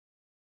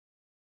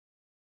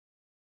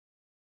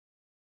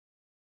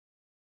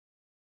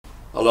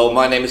Hello,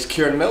 my name is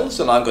Kieran Mills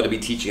and I'm going to be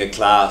teaching a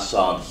class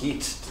on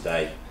heat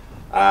today.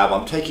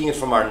 I'm taking it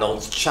from our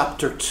notes,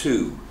 Chapter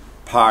 2,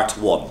 Part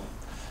 1.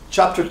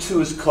 Chapter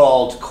 2 is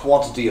called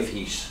Quantity of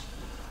Heat.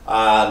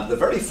 And the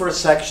very first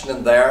section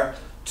in there,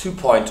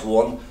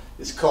 2.1,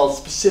 is called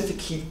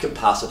Specific Heat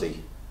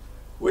Capacity,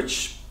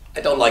 which I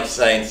don't like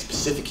saying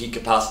specific heat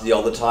capacity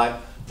all the time.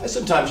 I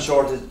sometimes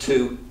shorten it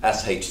to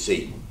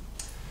SHC.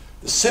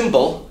 The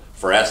symbol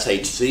for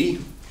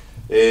SHC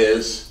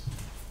is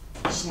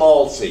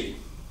small c.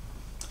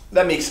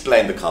 Let me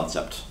explain the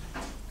concept.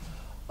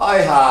 I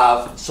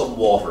have some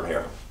water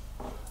here.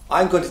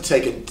 I'm going to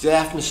take a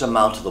definite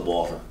amount of the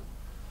water.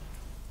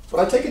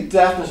 When I take a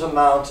definite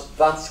amount,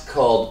 that's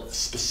called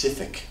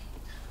specific.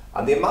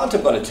 And the amount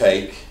I'm going to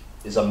take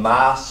is a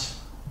mass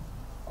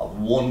of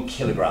 1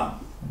 kilogram.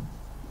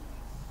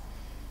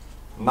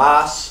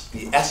 Mass,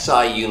 the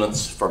SI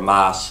units for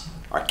mass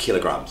are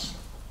kilograms.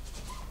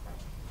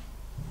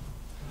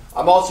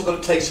 I'm also going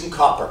to take some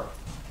copper.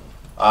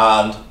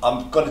 And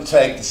I'm going to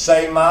take the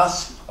same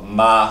mass, a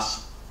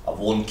mass of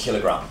 1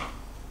 kilogram.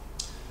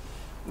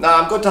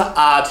 Now I'm going to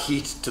add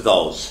heat to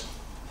those.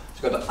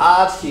 I'm going to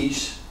add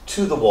heat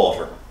to the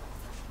water.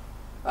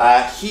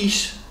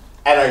 Heat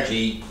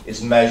energy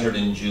is measured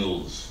in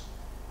joules.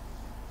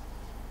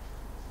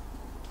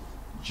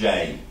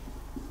 J.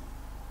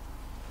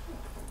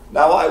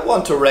 Now I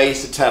want to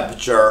raise the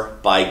temperature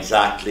by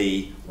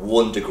exactly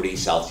 1 degree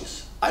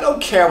Celsius. I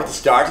don't care what the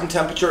starting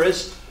temperature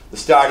is. The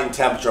starting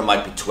temperature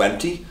might be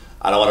 20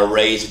 and I want to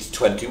raise it to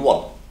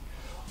 21.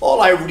 All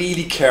I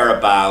really care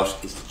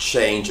about is the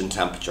change in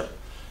temperature.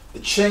 The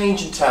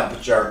change in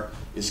temperature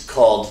is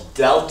called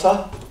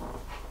delta.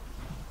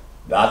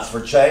 That's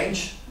for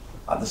change.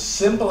 And the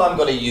symbol I'm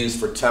going to use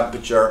for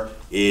temperature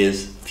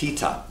is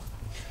theta.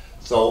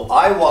 So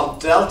I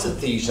want delta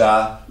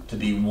theta to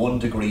be 1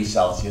 degree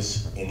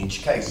Celsius in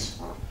each case.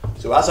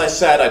 So as I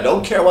said, I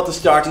don't care what the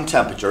starting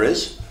temperature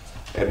is.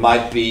 It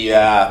might be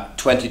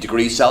 20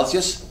 degrees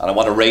Celsius and I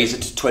want to raise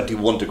it to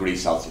 21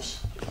 degrees Celsius.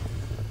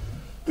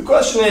 The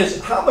question is,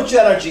 how much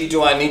energy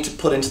do I need to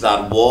put into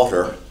that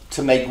water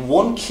to make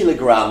 1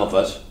 kilogram of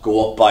it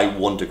go up by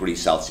 1 degree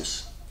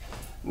Celsius?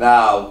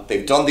 Now,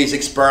 they've done these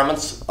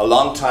experiments a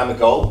long time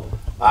ago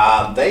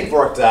and they've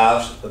worked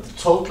out that the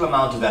total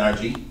amount of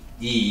energy,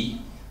 E,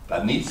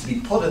 that needs to be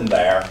put in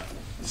there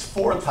is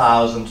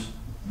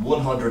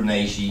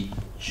 4,180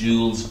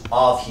 joules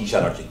of heat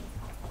energy.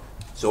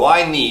 So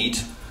I need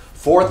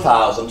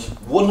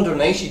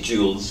 4,180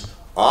 joules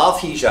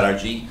of heat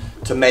energy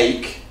to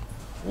make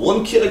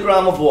 1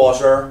 kilogram of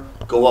water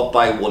go up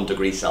by 1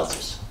 degree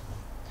Celsius.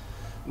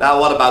 Now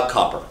what about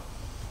copper?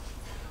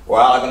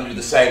 Well, I'm going to do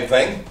the same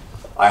thing.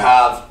 I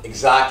have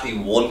exactly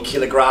 1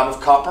 kilogram of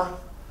copper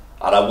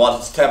and I want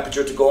its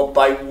temperature to go up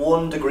by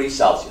 1 degree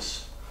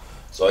Celsius.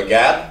 So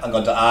again, I'm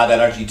going to add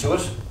energy to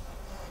it.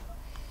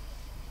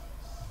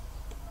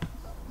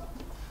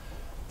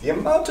 The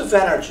amount of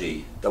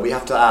energy that we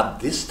have to add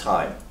this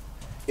time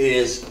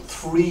is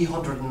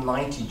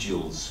 390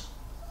 joules.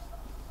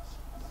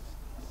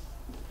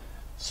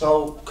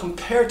 So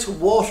compared to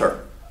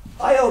water,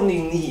 I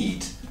only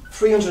need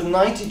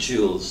 390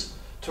 joules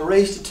to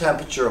raise the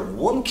temperature of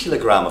 1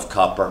 kilogram of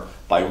copper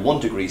by 1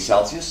 degree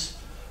Celsius,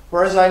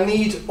 whereas I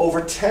need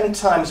over 10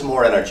 times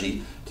more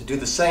energy to do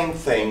the same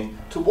thing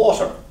to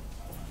water.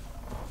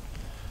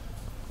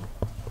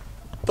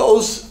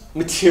 Those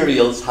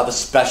materials have a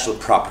special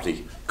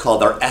property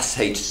called their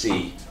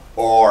SHC,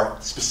 or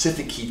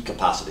specific heat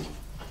capacity.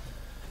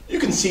 You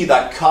can see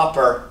that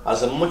copper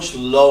has a much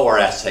lower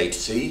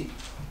SHC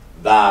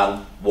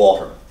than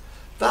water.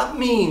 That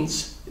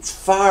means it's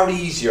far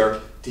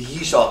easier to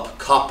heat up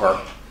copper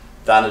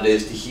than it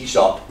is to heat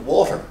up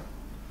water.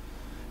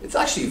 It's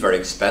actually very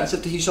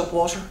expensive to heat up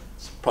water.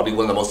 It's probably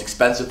one of the most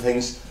expensive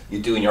things you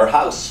do in your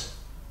house.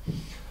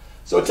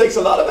 So it takes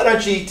a lot of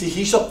energy to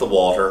heat up the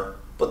water,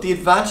 but the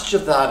advantage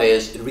of that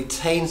is it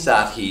retains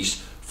that heat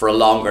for a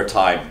longer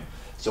time.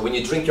 So when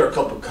you drink your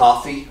cup of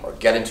coffee or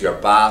get into your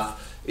bath,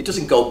 it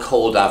doesn't go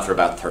cold after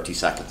about 30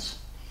 seconds.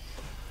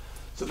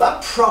 So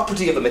that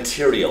property of a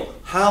material,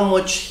 how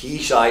much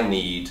heat I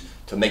need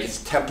to make its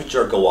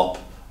temperature go up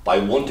by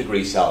 1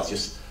 degree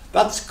Celsius,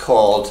 that's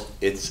called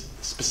its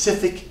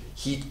specific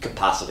heat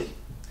capacity.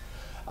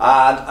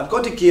 And I'm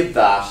going to give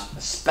that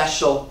a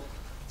special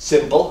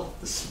symbol,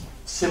 the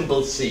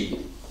symbol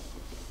C.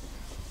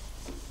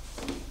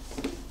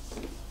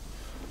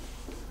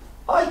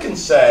 I can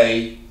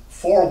say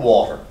for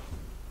water,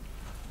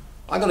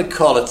 I'm going to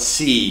call it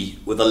C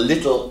with a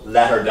little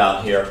letter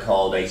down here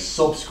called a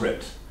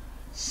subscript.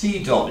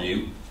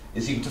 CW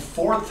is equal to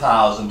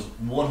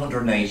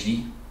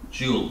 4,180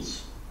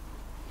 joules.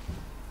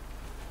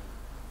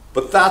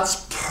 But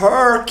that's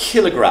per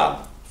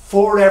kilogram,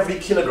 for every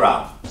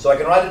kilogram. So I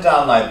can write it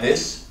down like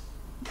this,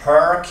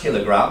 per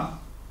kilogram,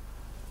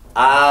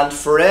 and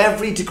for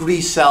every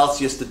degree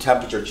Celsius the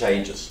temperature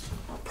changes,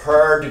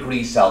 per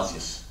degree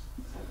Celsius.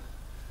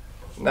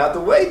 Now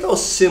the way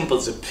those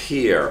symbols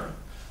appear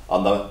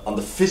on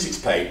the physics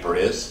paper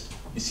is,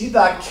 you see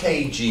that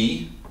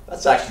kg,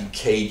 that's actually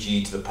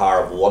kg to the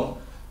power of 1.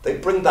 they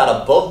bring that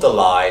above the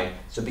line,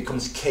 so it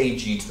becomes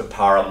kg to the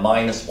power of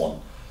 -1.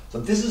 So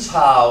this is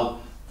how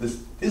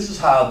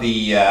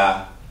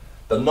the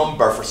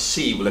number for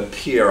C will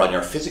appear on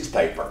your physics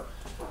paper.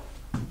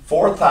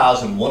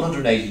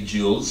 4,180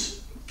 joules,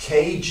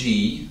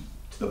 kg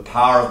to the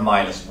power of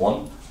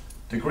 -1,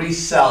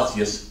 degrees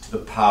Celsius to the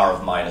power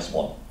of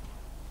 -1.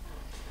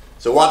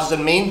 So what does it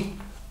mean?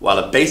 Well,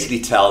 it basically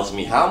tells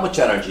me how much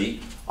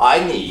energy I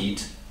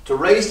need to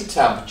raise the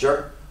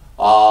temperature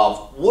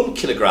of 1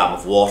 kilogram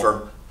of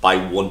water by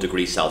 1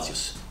 degree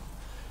Celsius.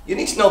 You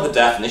need to know the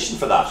definition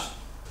for that.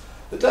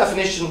 The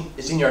definition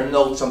is in your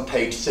notes on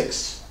page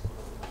 6.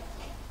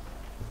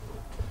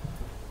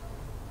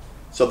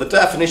 So the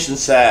definition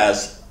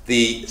says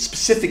the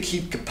specific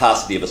heat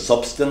capacity of a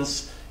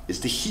substance is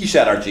the heat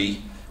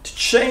energy to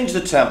change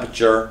the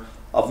temperature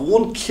of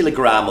 1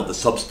 kilogram of the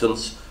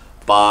substance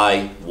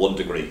by 1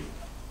 degree.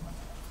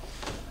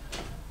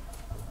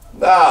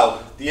 Now,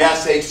 the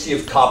SHC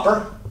of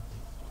copper,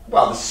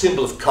 well, the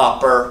symbol of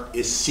copper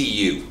is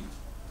Cu.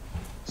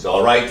 So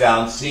I'll write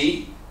down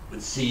C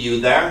with Cu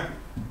there,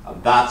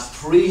 and that's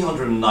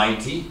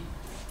 390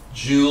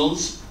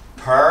 joules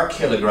per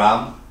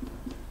kilogram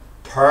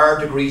per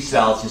degree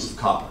Celsius of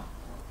copper.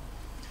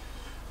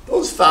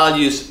 Those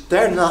values,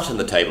 they're not in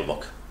the table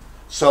book.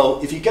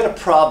 So if you get a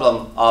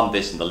problem on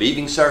this in the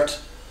Leaving Cert,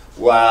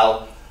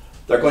 well,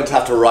 they're going to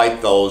have to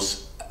write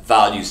those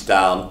values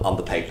down on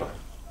the paper.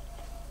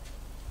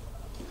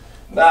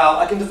 Now,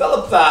 I can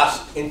develop that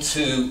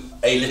into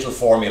a little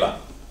formula.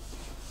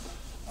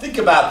 Think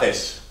about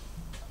this.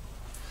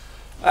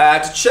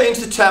 To change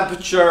the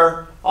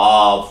temperature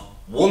of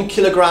 1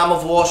 kilogram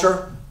of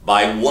water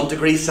by 1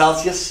 degree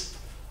Celsius,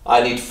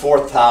 I need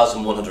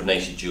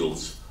 4,180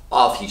 joules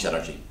of heat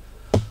energy.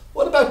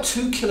 What about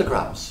 2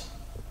 kilograms?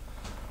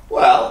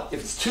 Well, if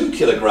it's 2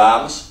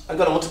 kilograms, I'm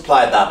going to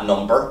multiply that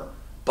number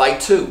by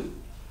 2.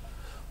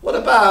 What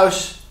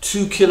about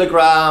 2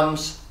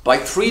 kilograms by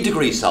 3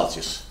 degrees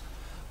Celsius?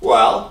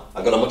 Well,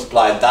 I'm going to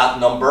multiply that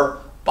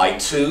number by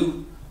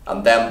 2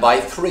 and then by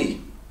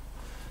 3.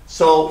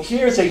 So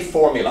here's a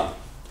formula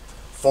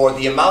for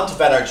the amount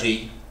of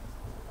energy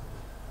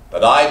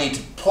that I need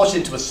to put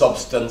into a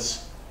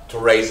substance to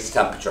raise its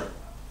temperature.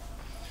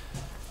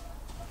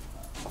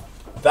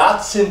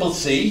 That symbol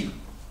C,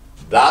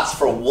 that's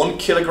for 1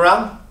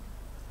 kilogram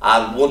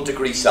and 1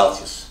 degree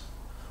Celsius.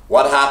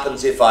 What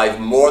happens if I've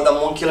more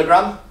than 1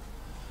 kilogram?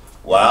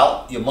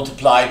 Well, you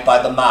multiply it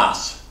by the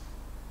mass.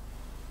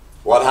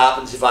 What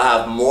happens if I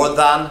have more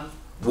than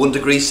 1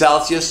 degree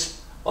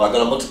Celsius? Well, I'm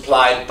going to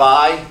multiply it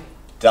by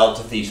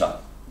delta theta.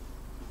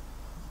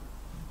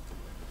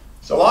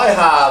 So I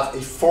have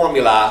a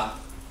formula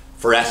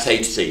for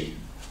SHC,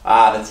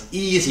 and it's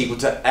E is equal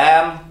to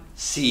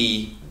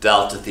mc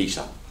delta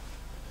theta.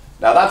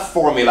 Now that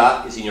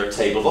formula is in your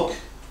table book.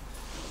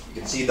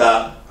 You can see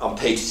that on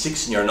page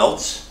 6 in your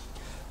notes.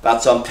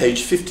 That's on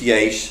page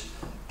 58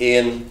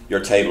 in your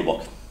table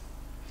book.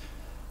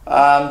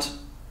 And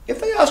if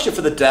they ask you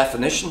for the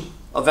definition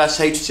of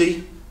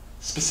SHC,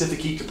 specific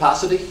heat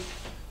capacity,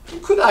 you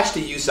could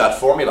actually use that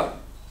formula.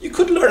 You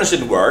could learn it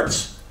in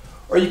words,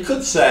 or you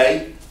could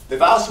say,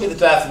 they've asked me the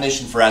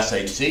definition for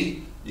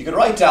SHC, you can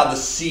write down the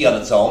C on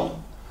its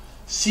own.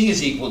 C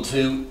is equal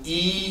to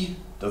E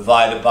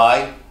divided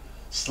by,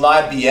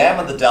 slide the m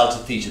and the delta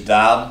theta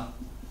down,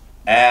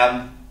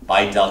 m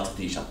by delta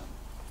theta.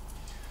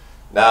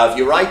 Now if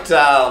you write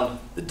down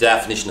the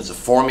definition as a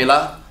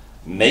formula,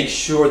 make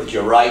sure that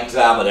you write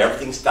down what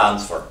everything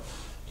stands for.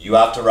 You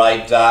have to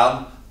write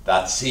down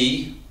that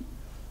C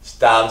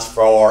stands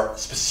for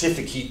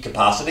specific heat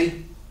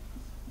capacity.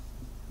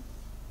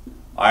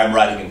 I'm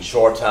writing in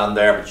shorthand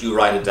there, but you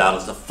write it down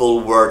as the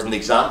full word in the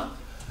exam.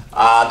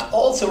 And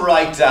also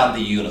write down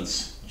the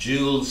units,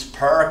 joules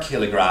per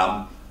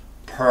kilogram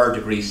per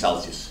degree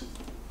Celsius.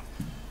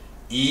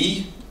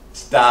 E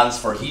stands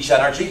for heat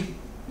energy.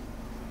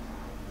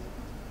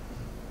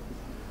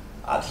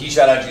 And heat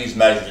energy is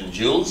measured in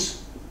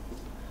joules.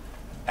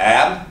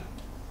 M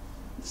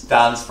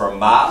stands for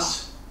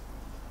mass.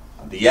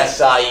 And the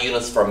SI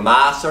units for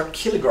mass are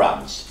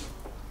kilograms.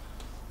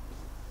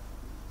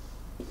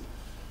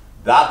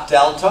 That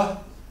delta,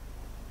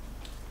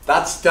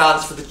 that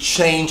stands for the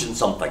change in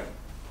something.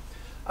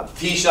 And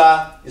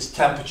theta is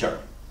temperature.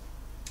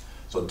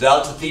 So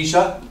delta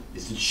theta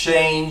is the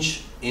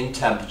change in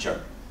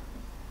temperature.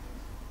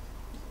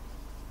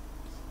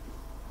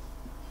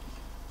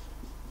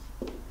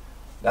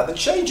 Now the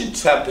change in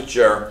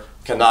temperature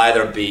can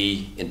either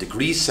be in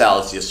degrees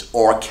Celsius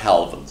or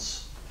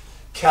kelvins.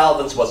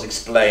 Kelvins was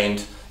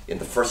explained in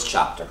the first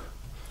chapter.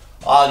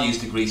 I'll use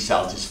degrees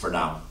Celsius for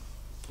now.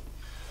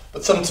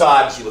 But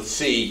sometimes you will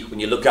see, when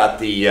you look at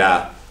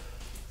the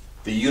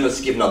units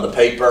given on the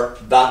paper,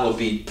 that will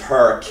be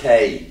per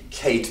K,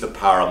 K to the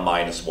power of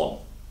 -1.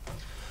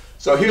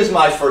 So here's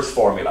my first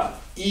formula.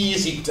 E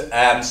is equal to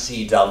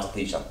mc delta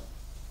theta.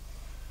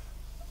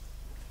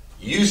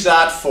 Use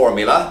that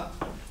formula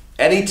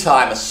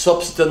anytime a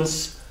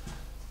substance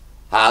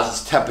has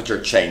its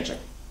temperature changing.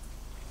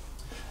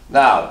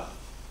 Now,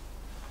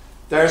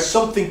 there's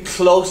something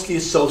closely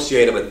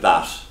associated with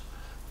that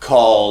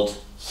called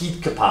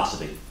heat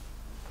capacity.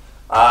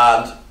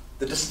 And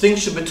the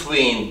distinction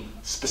between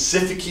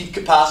specific heat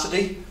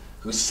capacity,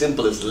 whose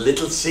symbol is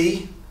little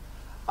c,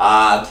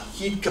 and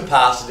heat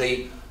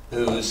capacity,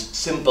 whose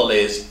symbol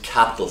is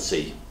capital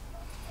C.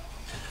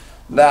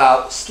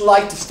 Now,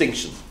 slight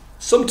distinction.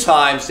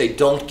 Sometimes they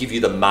don't give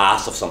you the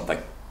mass of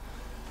something.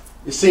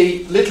 You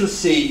see, little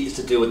c is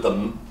to do with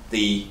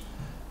the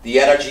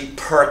energy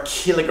per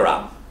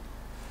kilogram.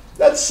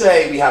 Let's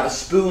say we have a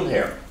spoon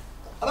here,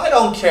 and I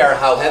don't care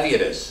how heavy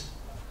it is.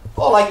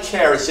 All I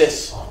care is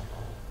this.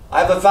 I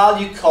have a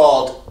value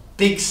called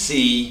big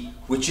C,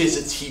 which is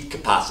its heat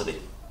capacity.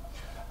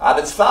 And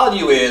its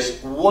value is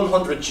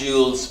 100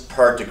 joules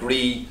per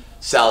degree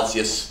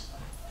Celsius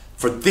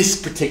for this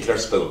particular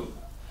spoon.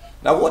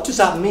 Now, what does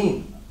that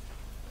mean?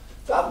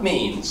 That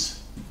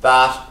means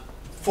that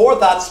for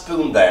that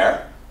spoon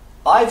there,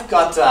 I've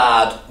got to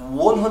add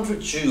 100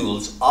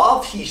 joules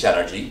of heat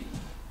energy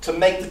to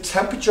make the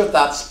temperature of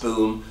that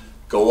spoon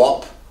go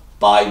up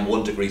by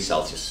 1 degree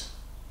Celsius.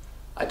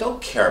 I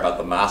don't care about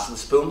the mass of the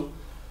spoon.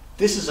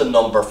 This is a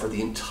number for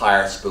the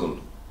entire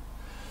spoon.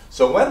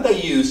 So when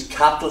they use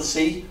capital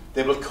C,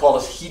 they will call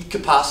it heat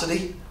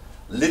capacity.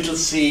 Little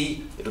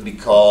c, it'll be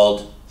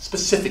called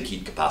specific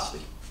heat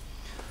capacity.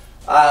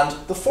 And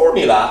the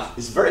formula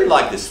is very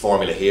like this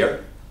formula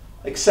here,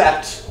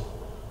 except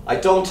I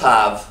don't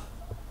have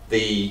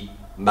the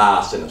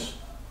mass in it.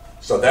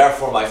 So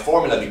therefore my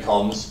formula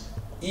becomes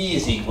E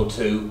is equal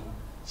to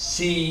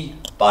C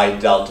by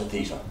delta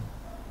theta.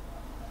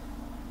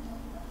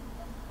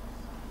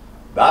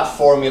 That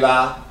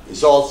formula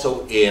is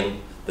also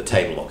in the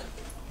table book.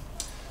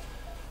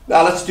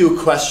 Now let's do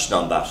a question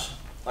on that.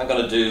 I'm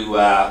going to do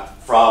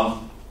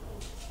from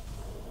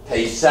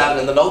page 7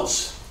 in the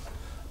notes.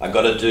 I'm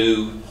going to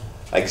do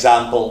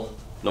example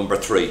number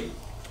 2,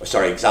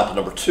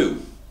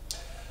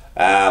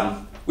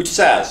 which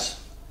says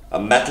a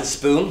metal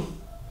spoon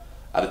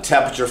at a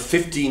temperature of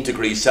 15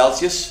 degrees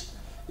Celsius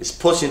is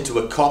put into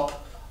a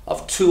cup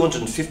of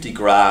 250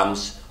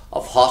 grams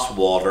of hot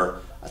water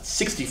at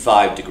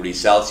 65 degrees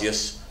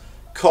Celsius,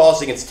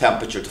 causing its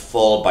temperature to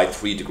fall by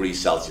 3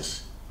 degrees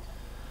Celsius.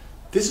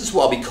 This is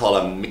what we call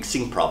a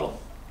mixing problem.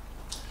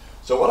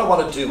 So what I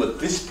want to do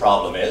with this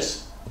problem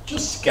is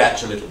just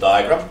sketch a little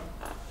diagram.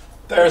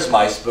 There's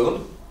my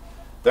spoon.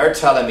 They're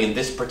telling me in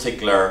this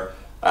particular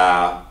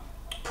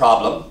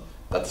problem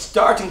that the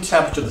starting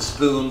temperature of the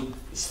spoon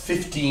is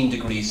 15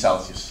 degrees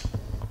Celsius.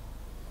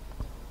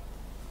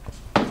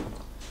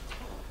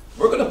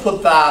 We're going to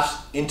put that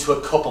into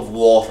a cup of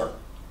water.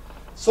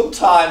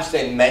 Sometimes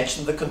they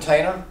mention the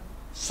container,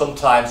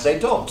 sometimes they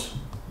don't.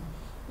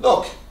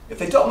 Look, if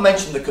they don't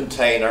mention the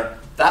container,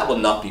 that will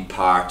not be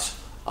part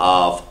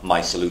of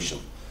my solution.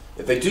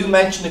 If they do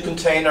mention a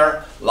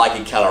container, like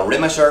a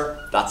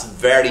calorimeter, that's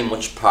very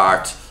much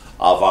part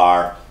of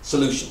our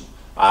solution.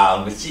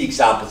 And we'll see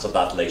examples of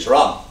that later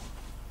on.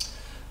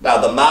 Now,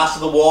 the mass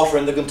of the water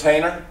in the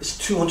container is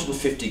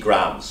 250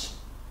 grams.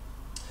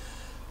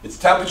 Its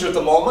temperature at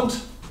the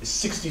moment is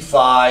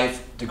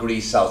 65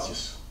 degrees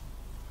Celsius.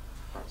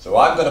 So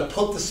I'm going to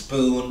put the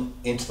spoon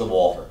into the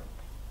water.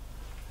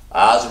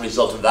 As a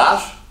result of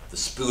that, the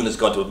spoon is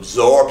going to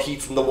absorb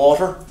heat from the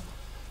water.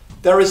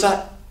 There is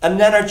an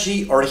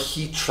energy or a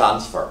heat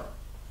transfer.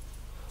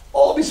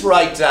 Always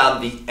write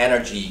down the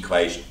energy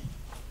equation.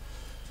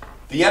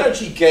 The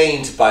energy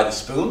gained by the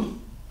spoon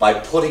by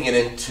putting it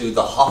into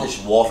the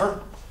hottish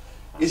water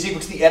is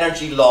equal to the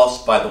energy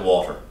lost by the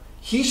water.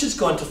 Heat is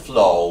going to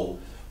flow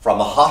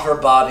from a hotter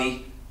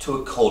body to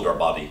a colder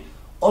body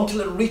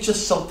until it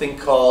reaches something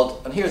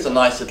called, and here's a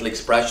nice little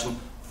expression,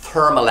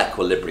 thermal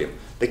equilibrium.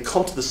 They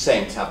come to the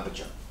same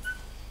temperature.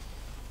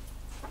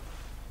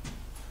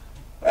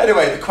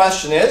 Anyway, the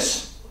question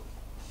is,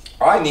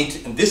 I need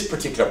to, in this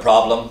particular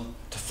problem,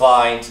 to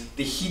find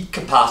the heat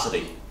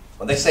capacity.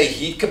 When they say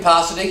heat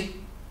capacity,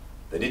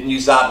 they didn't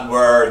use that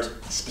word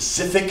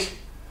specific.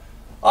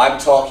 I'm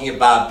talking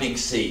about big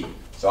C.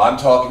 So I'm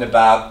talking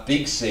about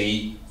big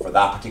C for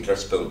that particular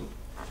spoon.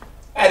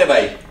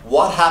 Anyway,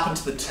 what happened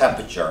to the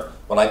temperature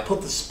when I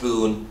put the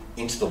spoon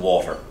into the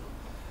water?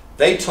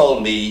 They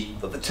told me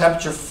that the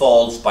temperature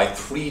falls by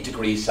 3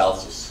 degrees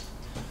Celsius.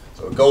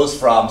 So it goes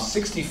from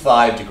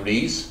 65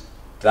 degrees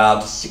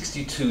down to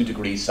 62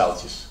 degrees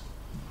Celsius.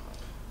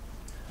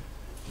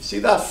 You see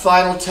that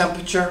final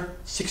temperature,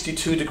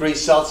 62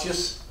 degrees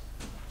Celsius?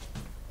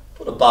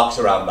 Put a box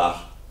around that.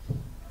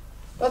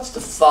 That's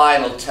the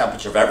final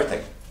temperature of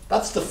everything.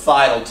 That's the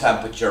final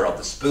temperature of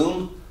the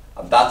spoon,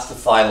 and that's the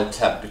final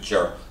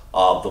temperature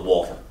of the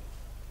water.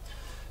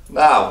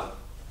 Now,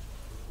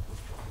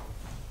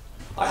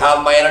 I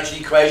have my energy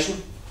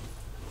equation.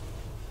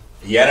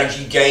 The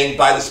energy gained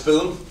by the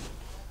spoon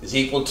is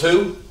equal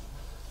to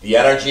the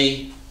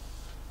energy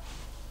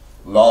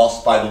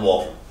lost by the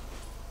water.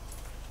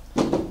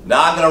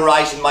 Now I'm going to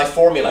write in my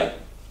formula.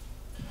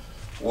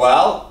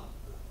 Well,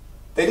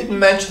 they didn't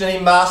mention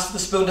any mass of the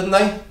spoon, didn't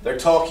they? They're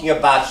talking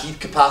about heat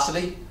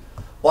capacity.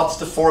 What's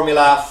the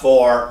formula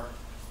for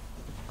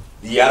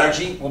The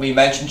energy, when we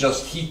mention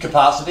just heat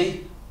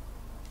capacity,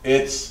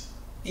 it's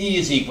E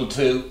is equal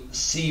to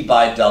C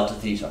by delta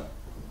theta.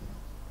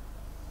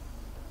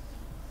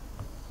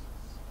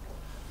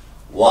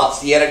 What's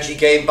the energy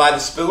gained by the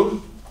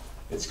spoon?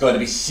 It's going to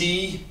be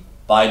C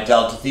by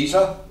delta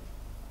theta,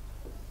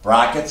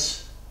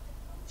 brackets,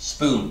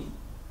 spoon.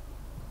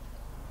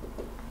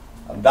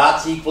 And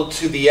that's equal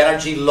to the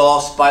energy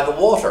lost by the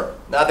water.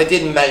 Now they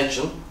didn't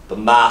mention the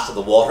mass of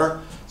the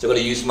water, so I'm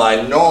going to use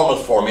my normal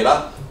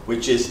formula,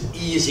 which is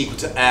E is equal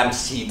to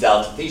mc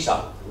delta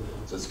theta.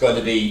 So it's going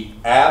to be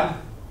mc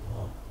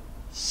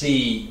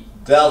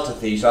delta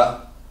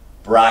theta,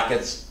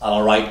 brackets, and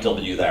I'll write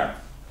W there.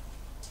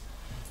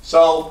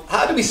 So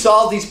how do we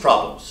solve these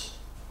problems?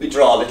 We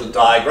draw a little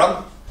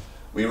diagram,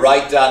 we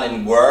write down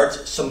in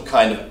words some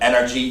kind of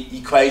energy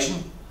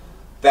equation,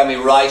 then we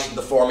write in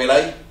the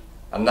formulae,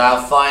 and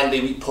now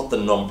finally we put the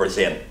numbers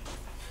in.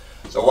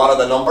 So what are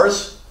the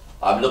numbers?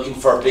 I'm looking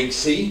for a big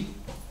C.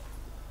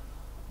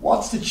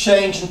 What's the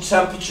change in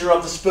temperature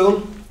of the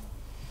spoon?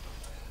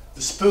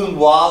 The spoon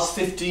was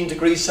 15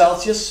 degrees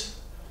Celsius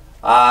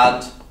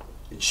and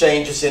it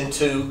changes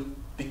into,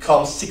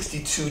 becomes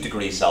 62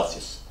 degrees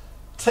Celsius.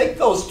 Take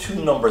those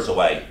two numbers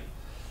away.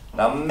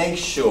 Now make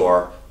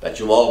sure that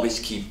you always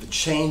keep the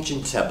change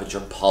in temperature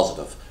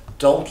positive.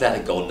 Don't let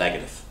it go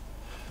negative.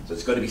 So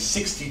it's going to be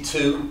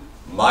 62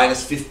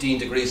 minus 15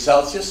 degrees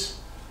Celsius.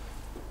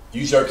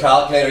 Use your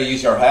calculator,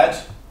 use your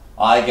head.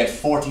 I get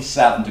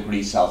 47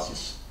 degrees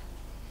Celsius.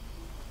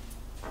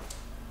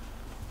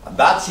 And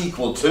that's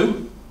equal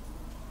to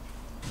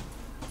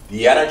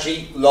the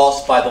energy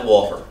lost by the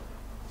water.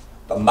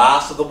 The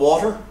mass of the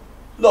water,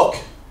 look,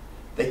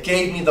 they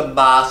gave me the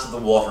mass of the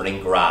water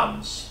in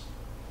grams.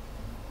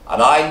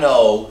 And I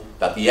know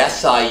that the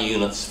SI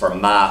units for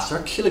mass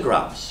are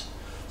kilograms.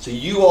 So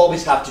you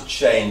always have to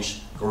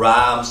change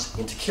grams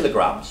into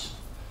kilograms.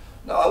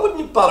 Now I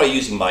wouldn't bother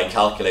using my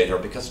calculator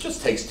because it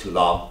just takes too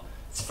long.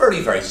 It's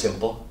very, very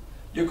simple.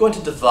 You're going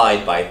to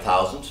divide by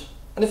 1,000.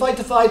 And if I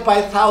divide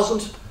by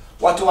 1,000,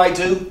 what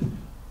do?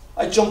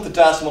 I jump the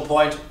decimal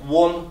point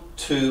 1,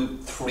 2,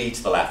 3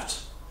 to the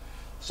left.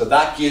 So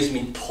that gives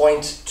me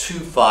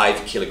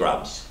 0.25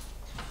 kilograms.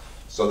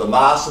 So the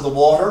mass of the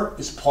water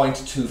is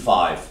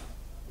 0.25.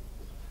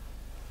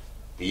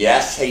 The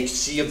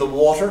SHC of the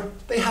water,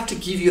 they have to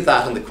give you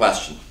that in the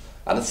question.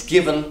 And it's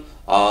given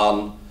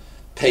on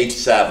page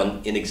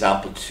 7 in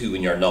example 2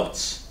 in your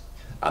notes.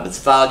 And its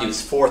value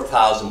is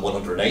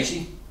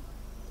 4,180.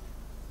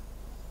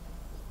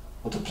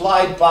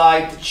 Multiplied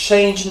by the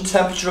change in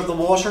temperature of the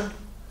water.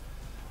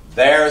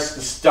 There's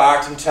the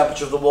starting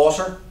temperature of the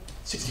water,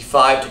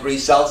 65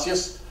 degrees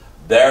Celsius.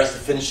 There's the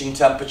finishing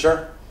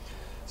temperature.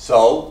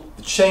 So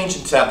the change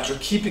in temperature,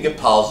 keeping it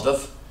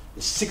positive,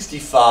 is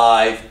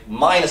 65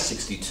 minus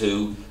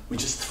 62,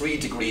 which is 3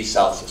 degrees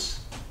Celsius.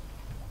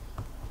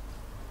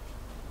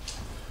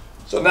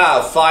 So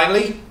now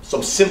finally,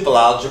 some simple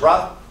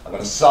algebra. I'm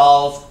going to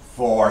solve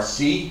for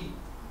C.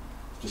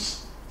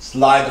 Just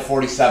slide the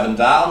 47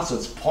 down, so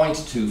it's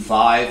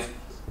 0.25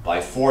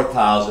 by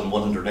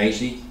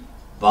 4,180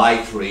 by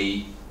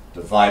 3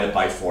 divided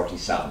by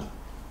 47.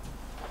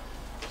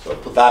 So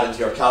put that into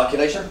your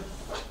calculator.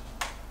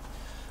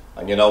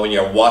 And you know, when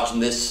you're watching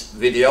this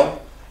video,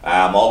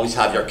 always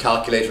have your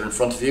calculator in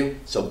front of you.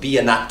 So be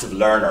an active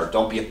learner.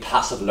 Don't be a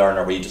passive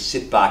learner where you just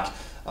sit back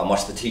and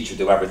watch the teacher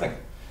do everything.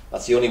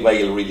 That's the only way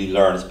you'll really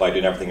learn, is by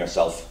doing everything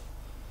yourself.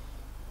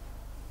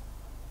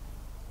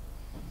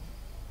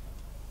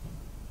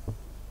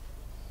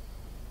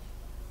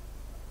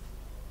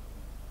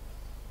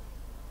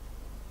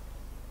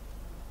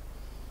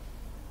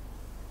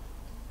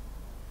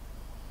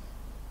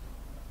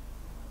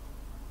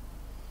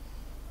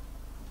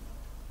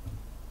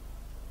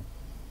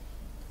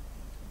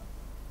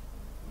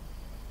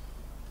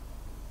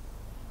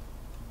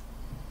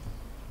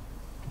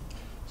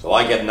 So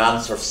I get an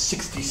answer of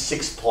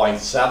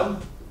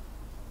 66.7.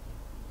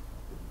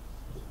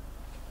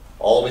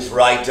 Always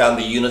write down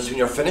the units when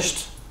you're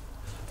finished.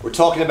 We're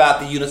talking about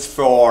the units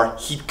for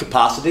heat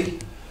capacity.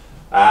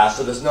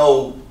 So there's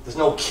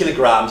no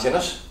kilograms in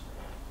it.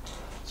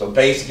 So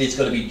basically it's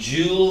going to be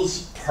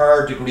joules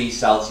per degree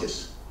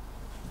Celsius.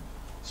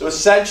 So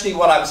essentially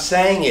what I'm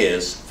saying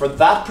is, for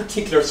that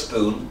particular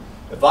spoon,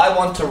 if I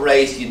want to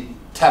raise the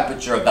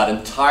temperature of that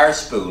entire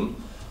spoon,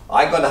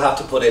 I'm going to have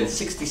to put in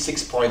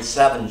 66.7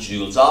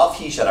 joules of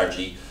heat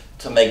energy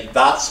to make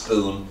that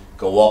spoon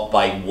go up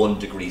by 1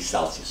 degree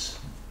Celsius.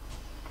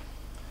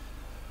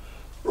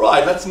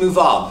 Right, let's move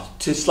on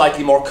to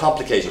slightly more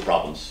complicated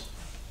problems.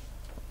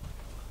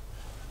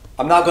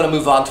 I'm now going to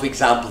move on to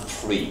example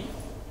 3,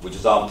 which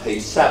is on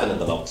page 7 in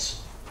the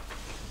notes.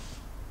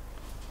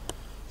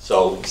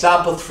 So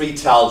example 3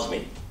 tells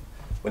me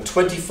when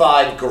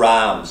 25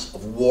 grams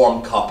of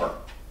warm copper.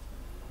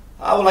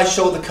 How will I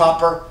show the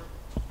copper?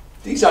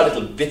 These are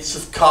little bits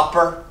of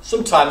copper,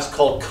 sometimes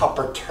called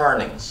copper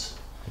turnings.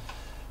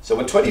 So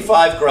when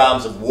 25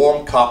 grams of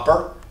warm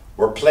copper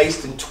were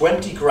placed in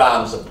 20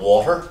 grams of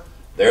water,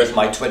 there's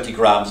my 20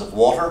 grams of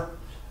water,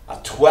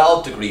 at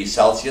 12 degrees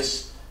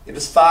Celsius, it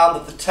was found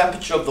that the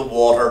temperature of the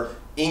water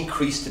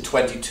increased to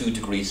 22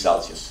 degrees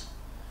Celsius.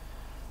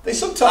 They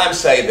sometimes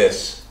say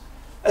this,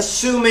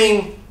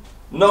 assuming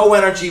no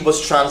energy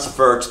was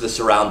transferred to the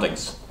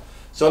surroundings.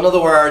 So in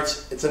other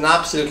words, it's an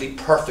absolutely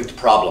perfect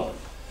problem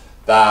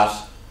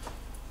that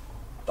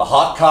the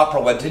hot copper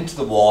went into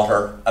the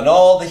water and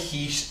all the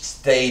heat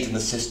stayed in the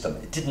system.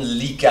 It didn't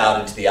leak out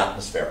into the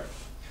atmosphere.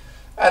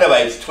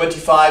 Anyway, it's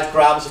 25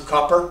 grams of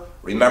copper.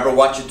 Remember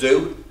what you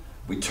do?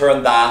 We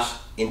turn that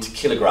into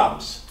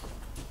kilograms.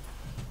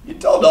 You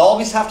don't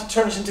always have to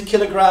turn it into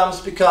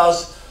kilograms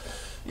because,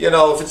 you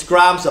know, if it's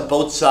grams on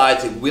both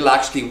sides, it will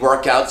actually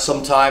work out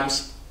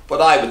sometimes. But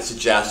I would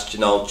suggest, you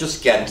know,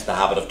 just get into the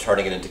habit of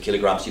turning it into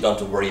kilograms. You don't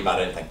have to worry about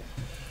anything.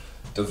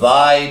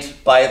 Divide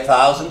by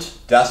 1,000,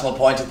 decimal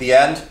point at the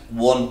end,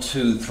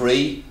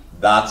 123,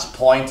 that's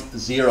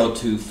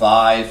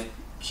 0.025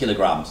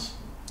 kilograms.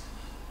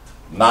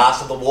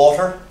 Mass of the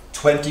water,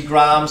 20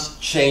 grams,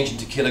 change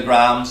into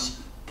kilograms,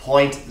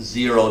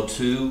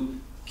 0.02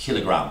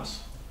 kilograms.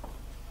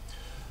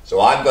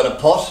 So I'm going to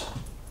put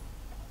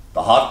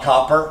the hot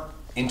copper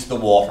into the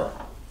water.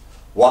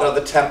 What are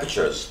the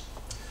temperatures?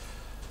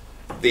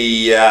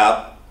 The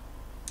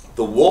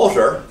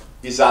water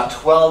is at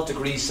 12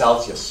 degrees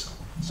Celsius.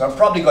 So I'm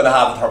probably going to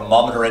have a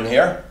thermometer in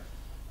here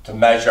to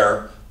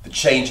measure the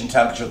change in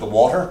temperature of the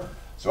water.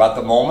 So at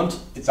the moment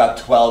it's at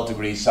 12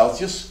 degrees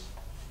Celsius.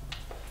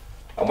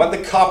 And when the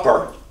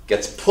copper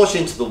gets put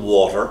into the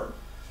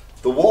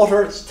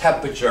water's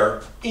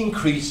temperature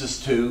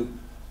increases to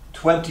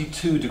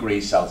 22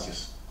 degrees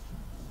Celsius.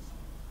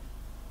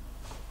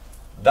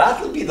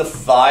 That will be the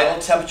final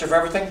temperature of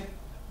everything.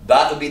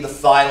 That will be the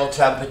final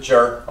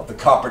temperature of the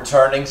copper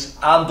turnings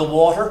and the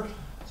water.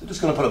 So I'm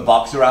just going to put a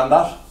box around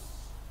that.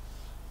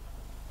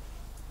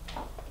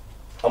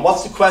 And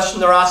what's the question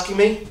they're asking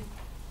me?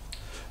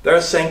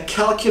 They're saying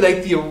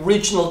calculate the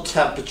original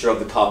temperature of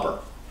the copper.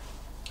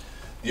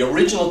 The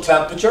original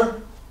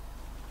temperature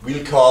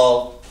we'll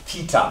call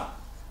theta.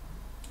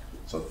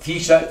 So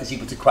theta is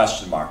equal to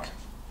question mark.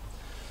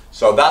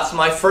 So that's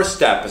my first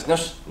step, isn't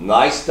it?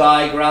 Nice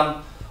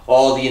diagram.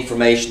 All the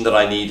information that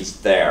I need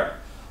is there.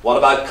 What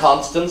about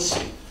constants?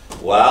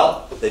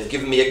 Well, they've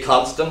given me a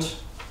constant.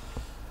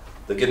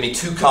 They've given me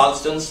two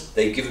constants.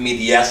 They've given me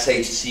the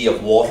SHC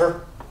of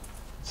water,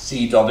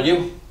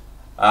 CW,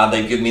 and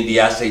they've given me the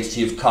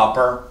SHC of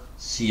copper,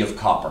 C of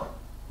copper.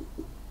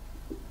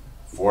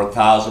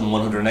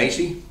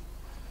 4,180.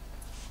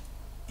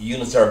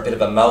 Units are a bit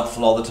of a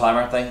mouthful all the time,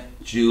 aren't they?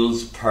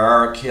 Joules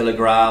per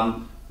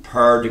kilogram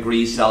per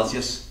degree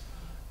Celsius,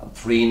 and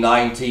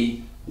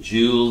 390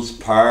 joules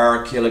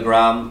per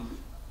kilogram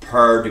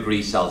per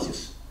degree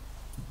Celsius.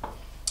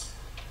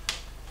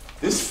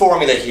 This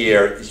formula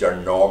here is your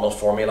normal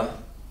formula.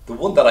 The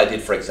one that I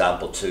did for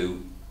example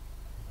 2,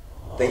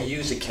 they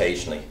use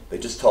occasionally. They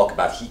just talk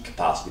about heat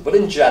capacity, but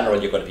in general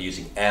you're going to be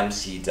using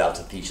MC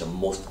delta theta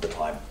most of the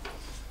time.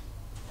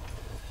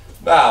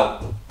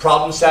 Now,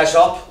 problem set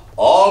up.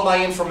 All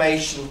my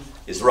information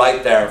is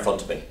right there in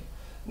front of me.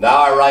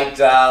 Now I write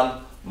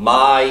down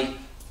my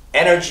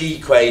energy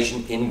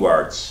equation in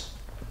words.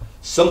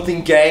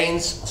 Something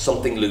gains,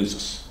 something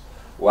loses.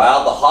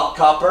 Well, the hot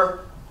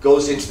copper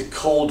goes into the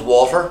cold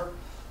water,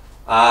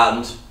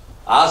 and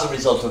as a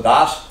result of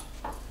that,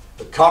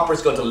 the copper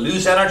is going to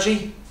lose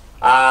energy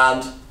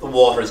and the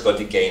water is going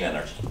to gain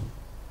energy.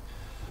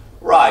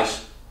 Right,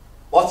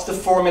 what's the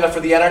formula for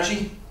the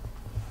energy?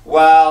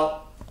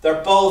 Well,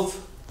 they're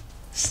both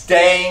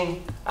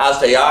staying as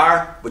they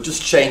are, but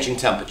just changing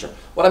temperature.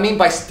 What I mean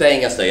by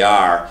staying as they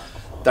are,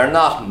 they're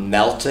not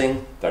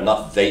melting, they're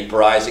not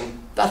vaporizing.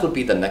 That will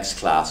be the next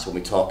class when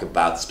we talk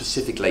about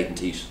specific latent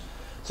heat.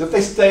 So if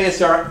they stay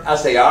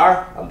as they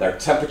are and their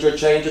temperature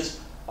changes,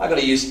 I'm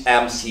going to use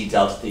MC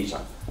delta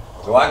theta.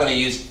 So I'm going to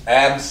use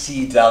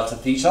MC delta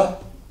theta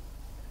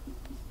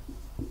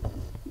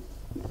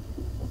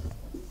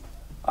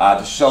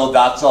to show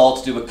that's all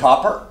to do with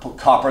copper. Put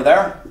copper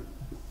there.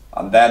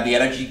 And then the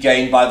energy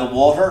gained by the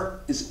water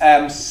is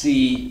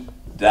MC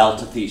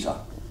delta theta,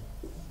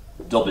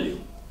 W.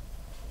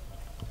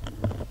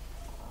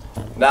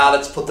 Now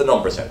let's put the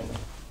numbers in.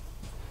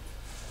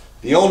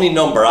 The only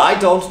number I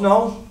don't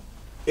know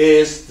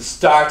is the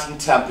starting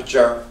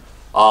temperature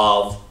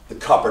of the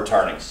copper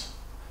turnings.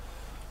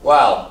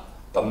 Well,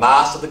 the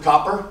mass of the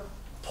copper,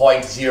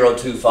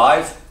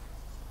 0.025.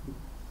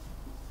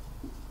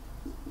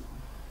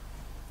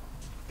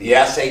 The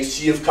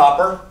SHC of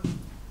copper,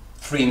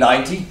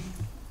 390.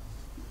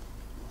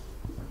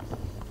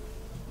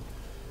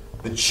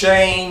 The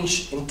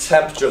change in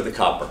temperature of the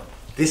copper.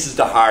 This is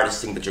the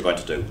hardest thing that you're going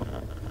to do.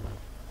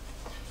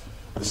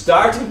 The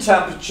starting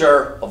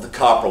temperature of the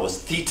copper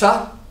was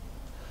theta,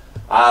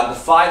 and the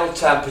final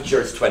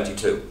temperature is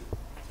 22.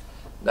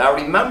 Now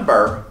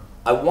remember,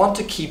 I want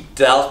to keep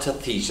delta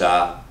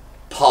theta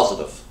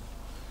positive.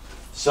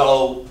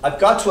 So I've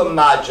got to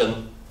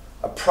imagine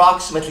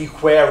approximately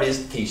where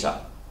is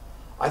theta.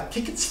 I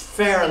think it's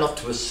fair enough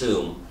to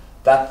assume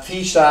that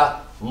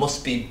theta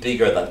must be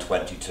bigger than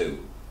 22.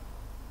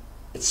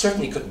 it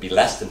certainly couldn't be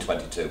less than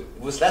 22. If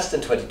it was less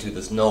than 22,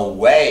 there's no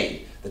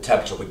way the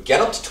temperature would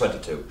get up to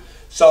 22.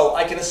 So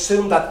I can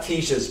assume that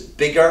theta is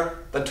bigger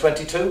than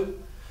 22.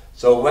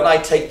 So when I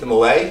take them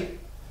away,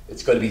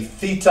 it's going to be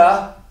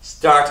theta,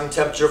 starting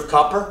temperature of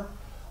copper,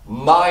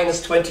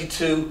 minus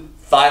 22,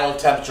 final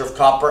temperature of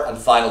copper, and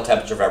final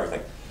temperature of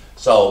everything.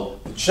 So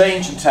the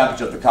change in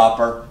temperature of the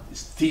copper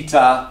is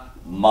theta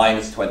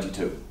minus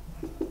 22.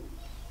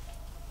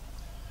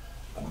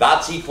 And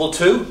that's equal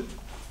to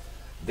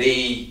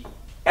the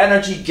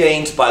energy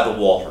gained by the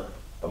water.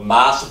 The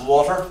mass of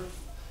water,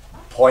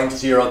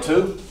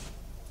 0.02.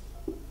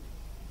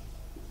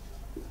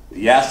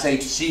 The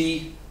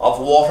SHC of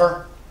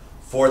water,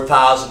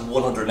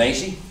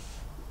 4,180.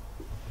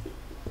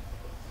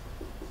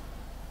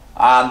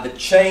 And the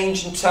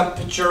change in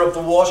temperature of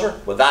the water,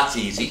 well, that's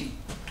easy.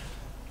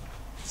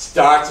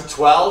 Starts at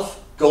 12,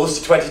 goes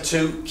to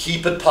 22,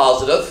 keep it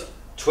positive.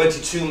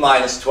 22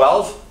 minus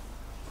 12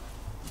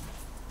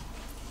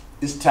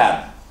 is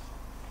 10.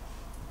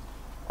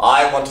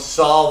 I want to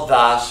solve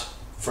that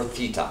for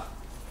theta.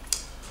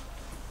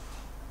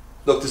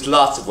 Look, there's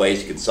lots of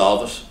ways you can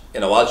solve it.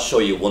 You know, I'll show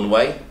you one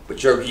way,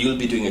 but you'll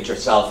be doing it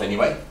yourself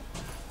anyway.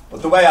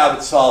 But the way I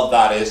would solve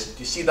that is, do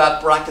you see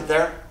that bracket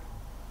there?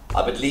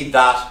 I would leave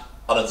that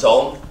on its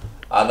own,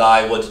 and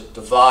I would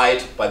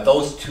divide by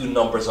those two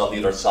numbers on the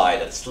other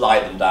side and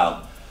slide them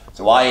down.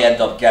 So I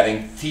end up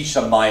getting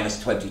theta minus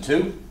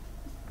 22.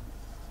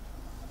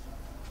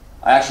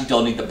 I actually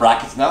don't need the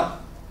brackets now.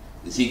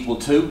 Is equal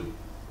to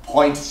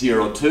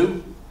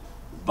 0.02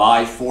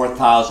 by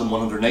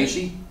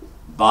 4,180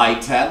 by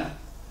 10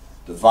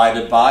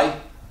 divided by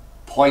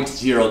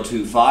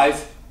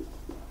 0.025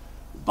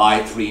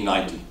 by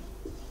 390. So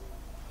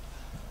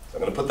I'm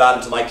going to put that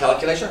into my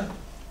calculator.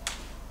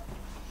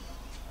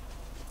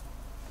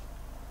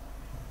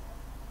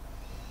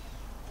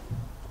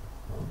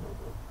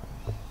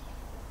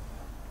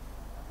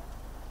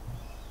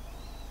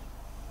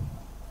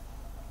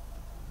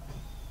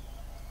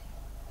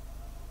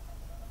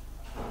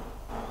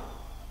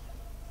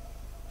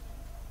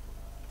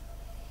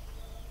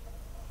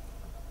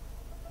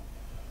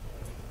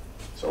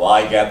 So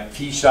I get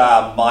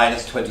theta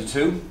minus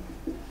 22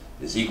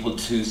 is equal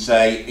to,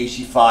 say,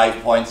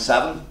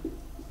 85.7.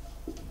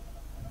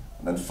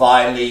 And then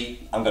finally,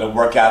 I'm going to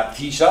work out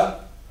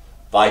theta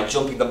by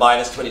jumping the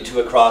minus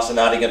 22 across and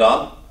adding it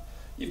on.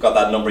 You've got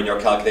that number in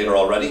your calculator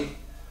already.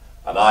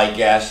 And I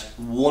get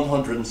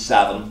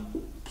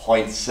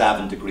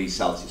 107.7 degrees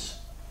Celsius.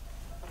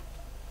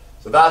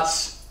 So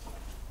that's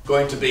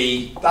going to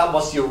be, that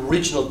was the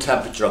original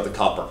temperature of the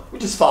copper,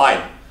 which is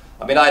fine.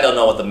 I mean, I don't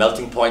know what the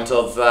melting point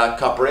of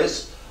copper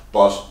is,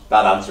 but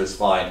that answer is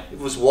fine. If it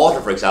was water,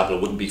 for example,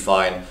 it wouldn't be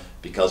fine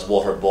because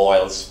water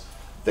boils,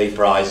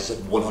 vaporizes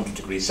at 100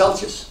 degrees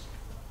Celsius.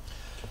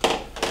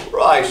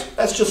 Right,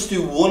 let's just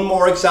do one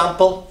more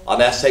example on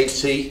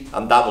SHC,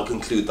 and that will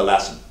conclude the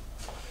lesson.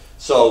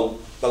 So,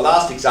 the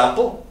last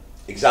example,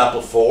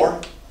 example 4,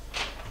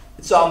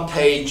 it's on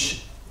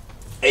page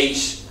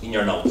 8 in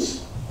your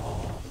notes.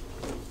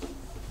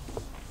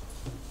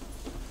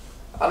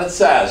 And it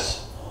says,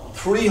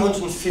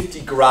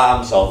 350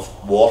 grams of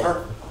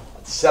water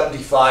at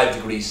 75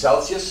 degrees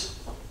Celsius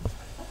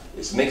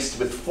is mixed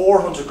with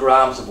 400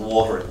 grams of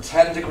water at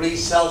 10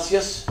 degrees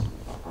Celsius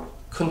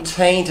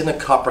contained in a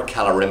copper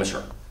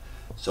calorimeter.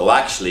 So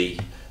actually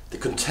the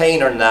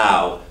container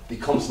now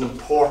becomes an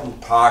important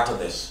part of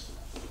this.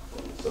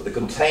 So the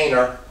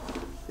container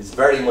is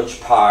very much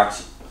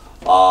part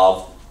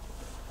of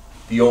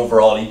the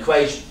overall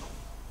equation.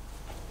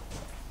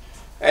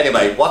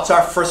 Anyway, what's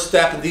our first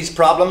step in these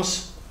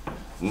problems?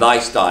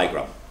 Nice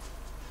diagram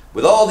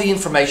with all the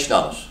information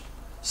on it.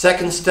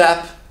 Second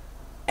step,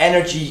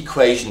 energy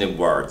equation in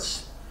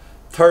words.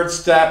 Third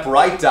step,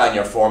 write down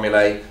your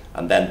formulae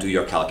and then do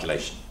your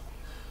calculation.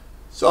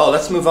 So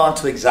let's move on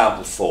to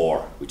example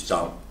 4, which is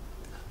on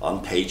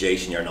page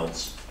 8 in your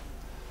notes.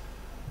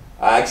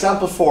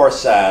 Example 4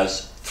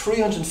 says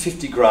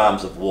 350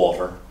 grams of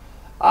water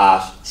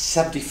at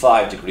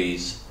 75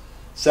 degrees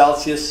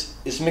Celsius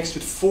is mixed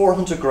with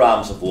 400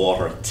 grams of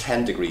water at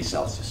 10 degrees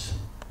Celsius.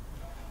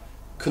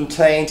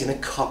 Contained in a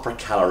copper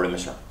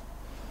calorimeter.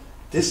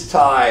 This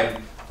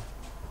time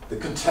the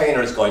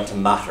container is going to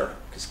matter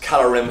because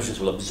calorimeters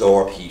will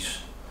absorb heat.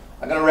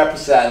 I'm going to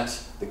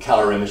represent the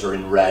calorimeter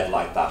in red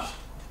like that.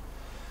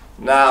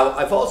 Now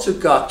I've also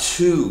got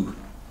two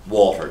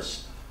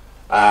waters,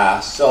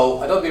 so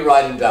I don't be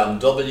writing down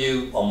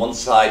W on one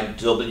side,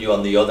 W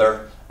on the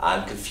other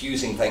and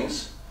confusing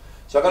things.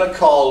 So I'm going to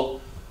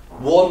call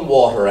one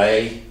water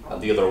A and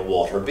the other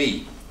water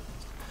B.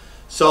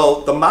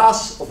 So the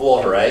mass of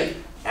water A,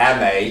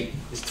 MA,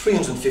 is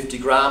 350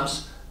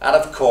 grams, and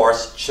of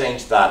course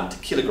change that into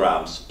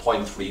kilograms,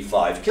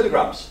 0.35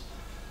 kilograms.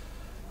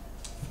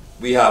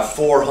 We have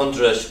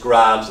 400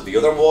 grams of the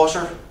other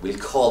water, we'll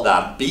call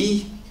that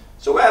B.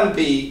 So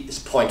MB is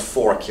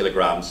 0.4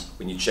 kilograms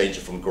when you change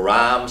it from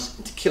grams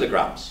into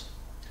kilograms.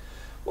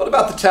 What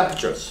about the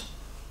temperatures?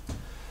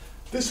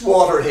 This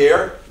water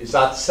here is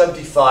at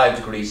 75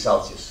 degrees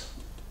Celsius.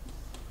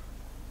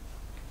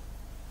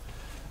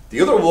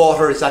 The other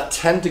water is at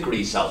 10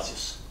 degrees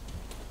Celsius.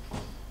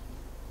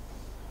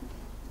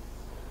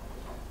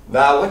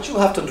 Now what you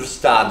have to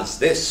understand is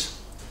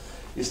this,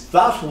 is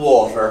that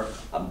water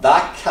and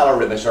that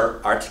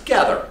calorimeter are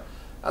together,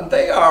 and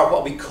they are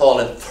what we call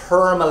in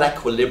thermal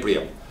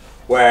equilibrium,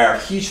 where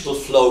heat will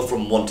flow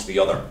from one to the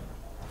other.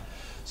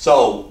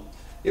 So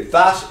if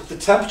the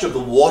temperature of the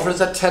water is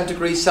at 10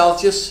 degrees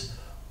Celsius,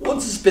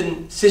 once it's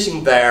been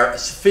sitting there a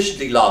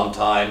sufficiently long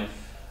time,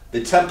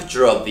 the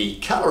temperature of the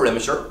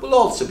calorimeter will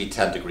also be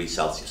 10 degrees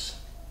Celsius.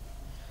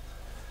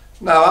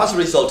 Now as a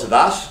result of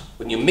that,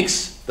 when you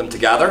mix them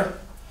together,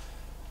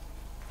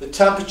 the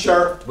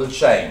temperature will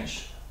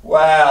change.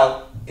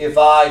 Well, if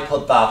I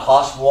put that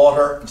hot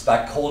water into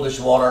that coldish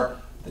water,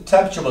 the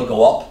temperature will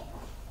go up.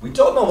 We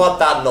don't know what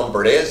that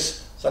number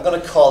is, so I'm going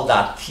to call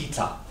that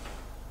theta.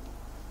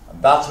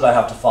 And that's what I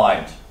have to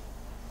find.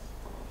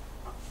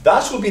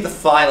 That will be the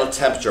final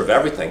temperature of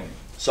everything,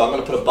 so I'm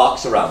going to put a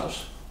box around it.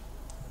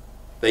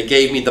 They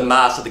gave me the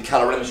mass of the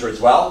calorimeter as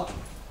well.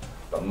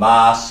 The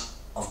mass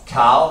of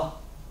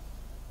cal,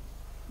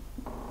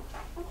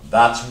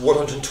 that's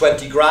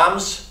 120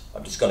 grams.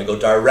 I'm just going to go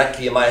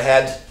directly in my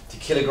head to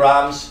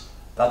kilograms.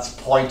 That's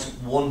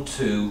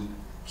 0.12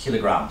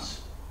 kilograms.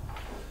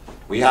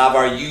 We have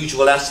our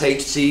usual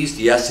SHCs,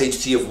 the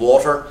SHC of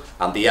water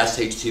and the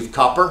SHC of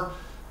copper.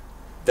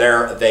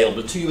 They're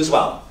available to you as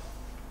well.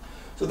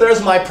 So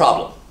there's my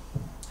problem.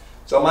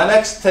 So my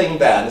next thing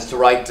then is to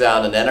write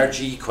down an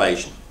energy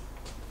equation.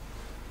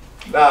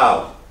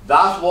 Now,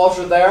 that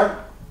water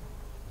there,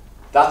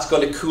 that's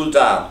going to cool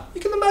down. You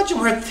can imagine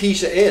where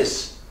theta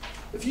is.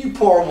 If you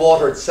pour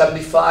water at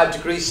 75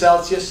 degrees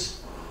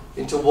Celsius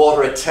into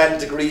water at 10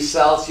 degrees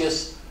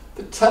Celsius,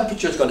 the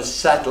temperature is going to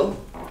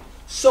settle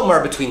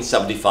somewhere between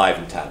 75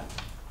 and 10.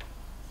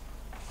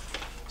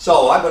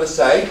 So I'm going to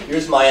say,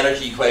 here's my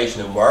energy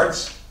equation in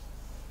words.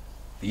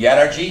 The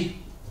energy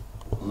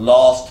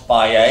lost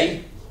by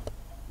A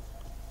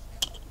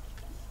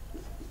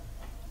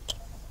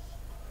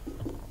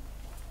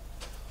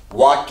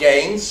what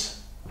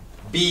gains?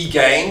 B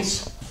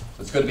gains. So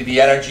it's going to be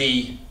the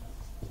energy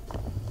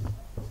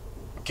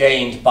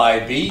gained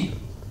by B.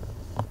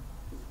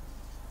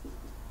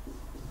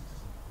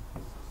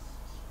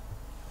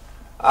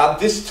 And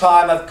this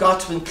time I've got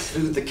to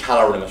include the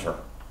calorimeter.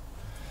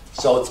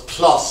 So it's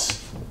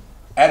plus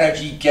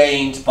energy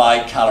gained by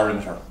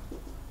calorimeter.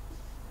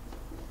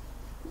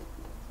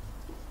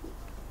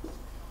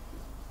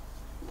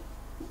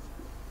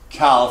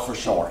 Cal for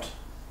short.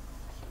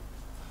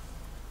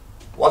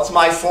 What's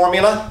my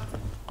formula?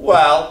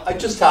 Well, I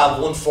just have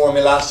one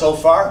formula so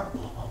far.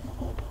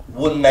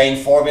 One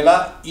main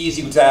formula, E is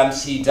equal to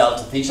mc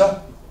delta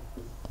theta.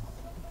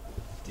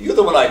 The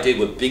other one I did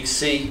with big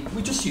C,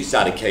 we just use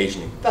that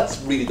occasionally. That's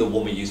really the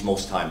one we use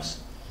most times.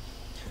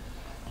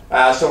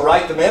 So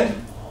write them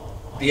in.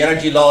 The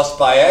energy lost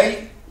by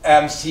A,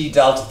 mc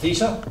delta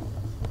theta,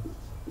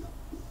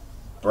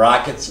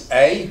 brackets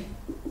A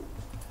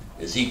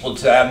is equal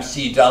to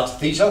mc delta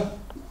theta.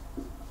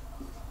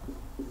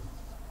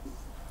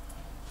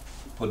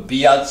 Put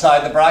B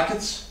outside the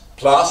brackets,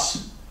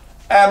 plus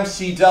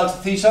mc delta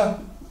theta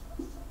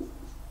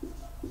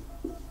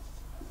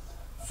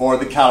for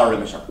the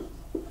calorimeter.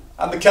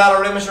 And the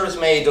calorimeter is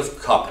made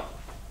of copper.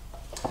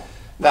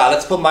 Now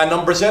let's put my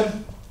numbers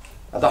in.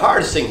 Now the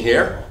hardest thing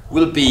here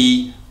will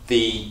be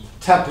the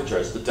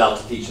temperatures, the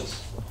delta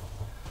thetas.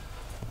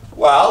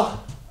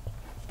 Well,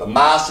 the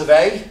mass of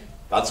A,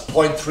 that's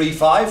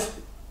 0.35.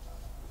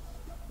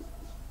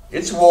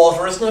 It's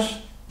water, isn't it?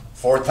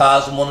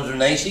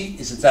 4,180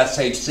 is its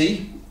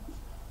SHC.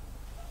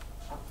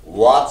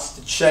 What's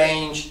the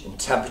change in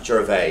temperature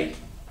of A?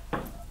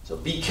 So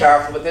be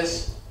careful with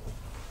this.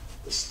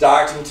 The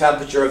starting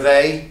temperature of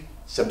A,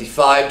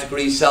 75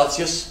 degrees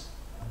Celsius.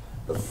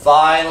 The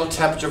final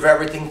temperature of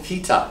everything,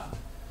 theta.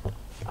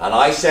 And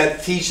I said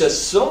theta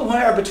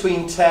somewhere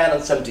between 10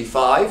 and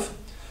 75.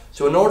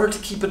 So in order to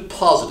keep it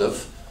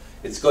positive,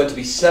 it's going to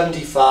be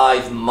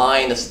 75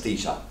 minus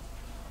theta.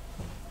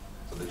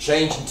 So the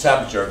change in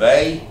temperature of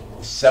A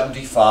is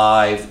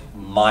 75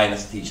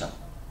 minus theta.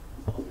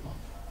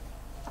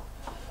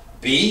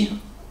 B,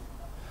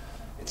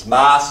 its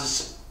mass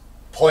is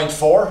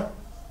 0.4.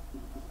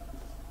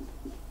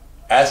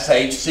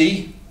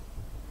 SHC,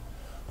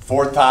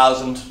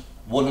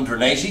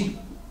 4,180.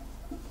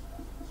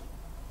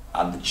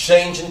 And the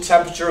change in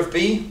temperature of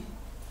B,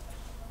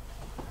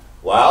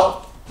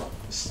 well,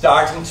 the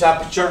starting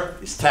temperature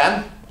is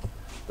 10.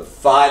 The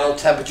final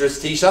temperature is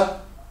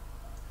theta.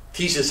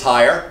 Theta is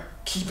higher.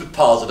 Keep it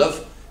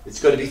positive. It's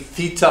going to be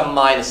theta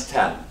minus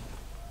 10.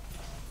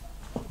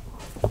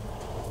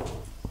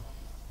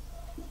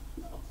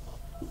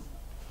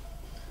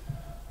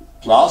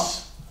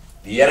 Plus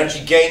the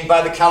energy gained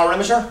by the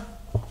calorimeter,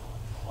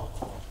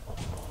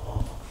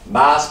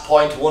 mass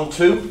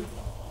 0.12.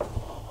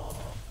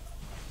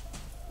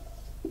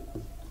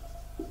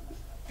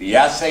 The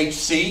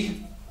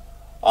SHC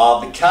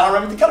of the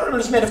calorimeter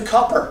is made of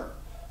copper,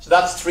 so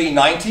that's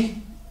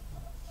 390.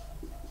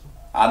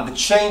 And the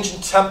change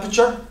in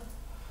temperature,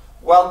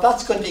 Well,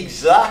 that's going to be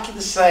exactly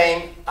the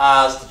same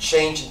as the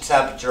change in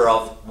temperature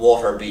of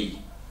water B,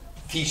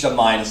 theta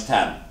minus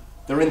 10.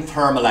 They're in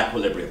thermal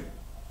equilibrium.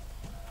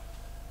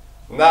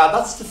 Now,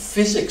 that's the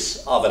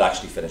physics of it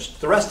actually finished.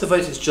 The rest of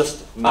it is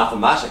just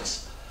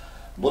mathematics.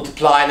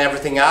 Multiplying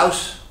everything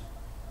out,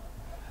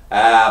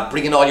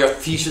 bringing all your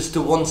thetas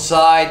to one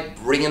side,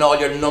 bringing all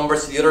your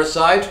numbers to the other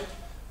side,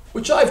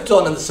 which I've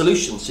done in the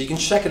solutions, so you can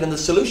check it in the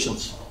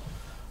solutions.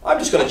 I'm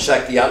just going to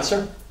check the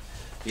answer.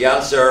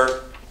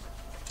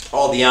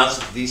 All the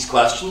answers to these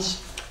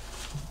questions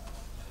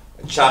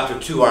in chapter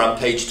 2 are on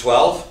page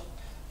 12.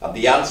 And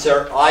the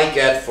answer I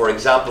get for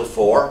example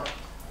 4,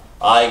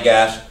 I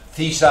get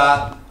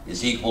theta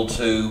is equal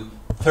to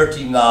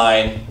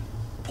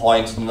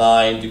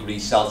 39.9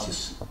 degrees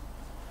Celsius.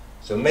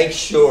 So make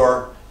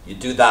sure you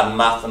do that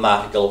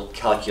mathematical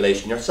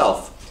calculation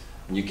yourself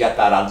and you get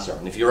that answer.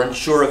 And if you're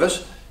unsure of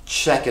it,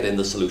 check it in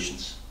the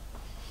solutions.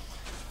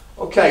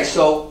 Okay,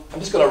 so I'm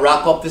just going to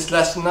wrap up this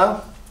lesson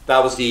now.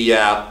 That was the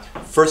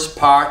first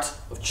part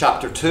of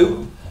chapter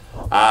 2.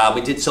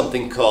 We did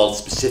something called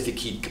specific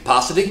heat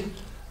capacity.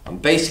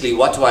 And basically,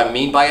 what do I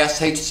mean by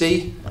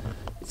SHC?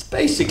 It's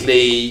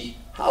basically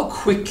how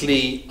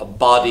quickly a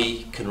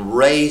body can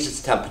raise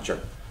its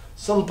temperature.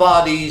 Some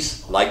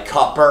bodies, like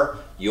copper,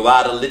 you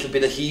add a little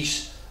bit of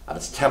heat and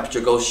its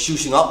temperature goes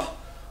shooting up.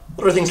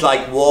 Other things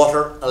like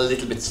water, a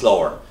little bit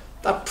slower.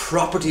 That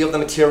property of the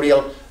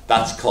material,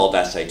 that's called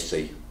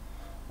SHC.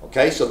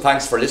 Okay, so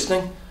thanks for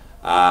listening.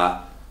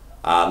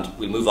 And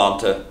we'll move on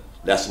to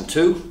lesson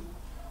 2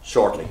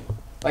 shortly.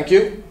 Thank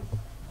you.